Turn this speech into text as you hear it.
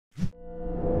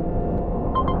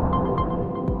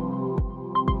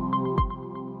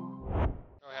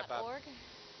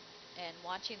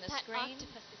the That screen.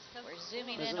 octopus is so We're cool.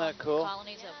 zooming Isn't in that on cool?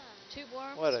 colonies of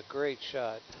tubeworms. What a great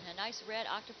shot. And a nice red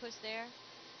octopus there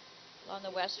on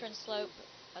the western slope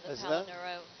of the Isn't that?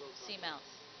 Palinuro Seamount.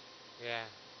 Yeah.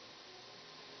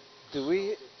 Do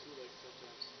we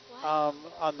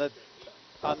on the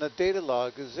data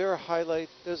log? Is there a highlight?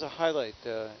 There's a highlight.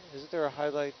 Isn't there a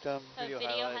highlight? Video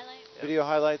highlight? Yep. Video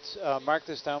highlights. Mark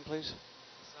this down, please.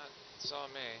 It's all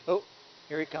me. Oh,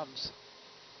 here he comes.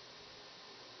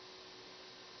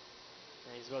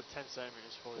 Yeah, he's about 10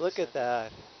 centimeters forward. Look at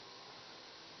that.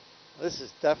 This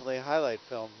is definitely highlight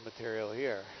film material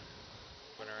here.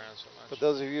 Went around so much. For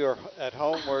those of you who are at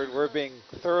home, we're being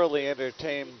thoroughly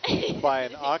entertained by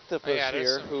an octopus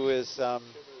here who is,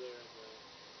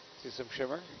 see some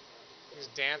shimmer? He's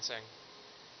dancing.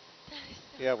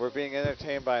 Yeah, we're being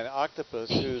entertained by an octopus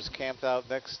who's camped out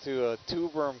next to a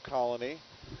tubeworm colony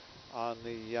on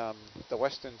the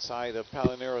western side of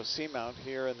Palinuro Seamount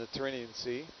here in the Tyrrhenian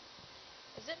Sea.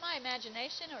 Is it my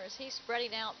imagination, or is he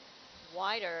spreading out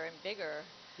wider and bigger?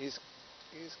 He's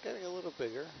getting a little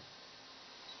bigger.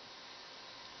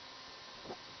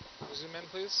 Zoom in,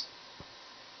 please.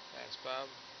 Thanks, Bob.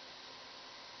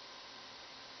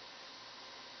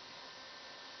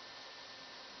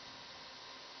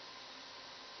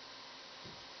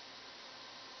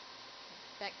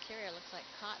 Bacteria looks like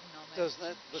cotton almost.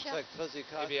 Doesn't it? Looks Sure. like fuzzy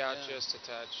cotton. Maybe out Yeah. just a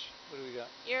touch. What do we got?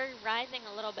 You're rising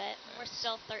a little bit. We're Thanks.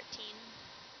 still 13.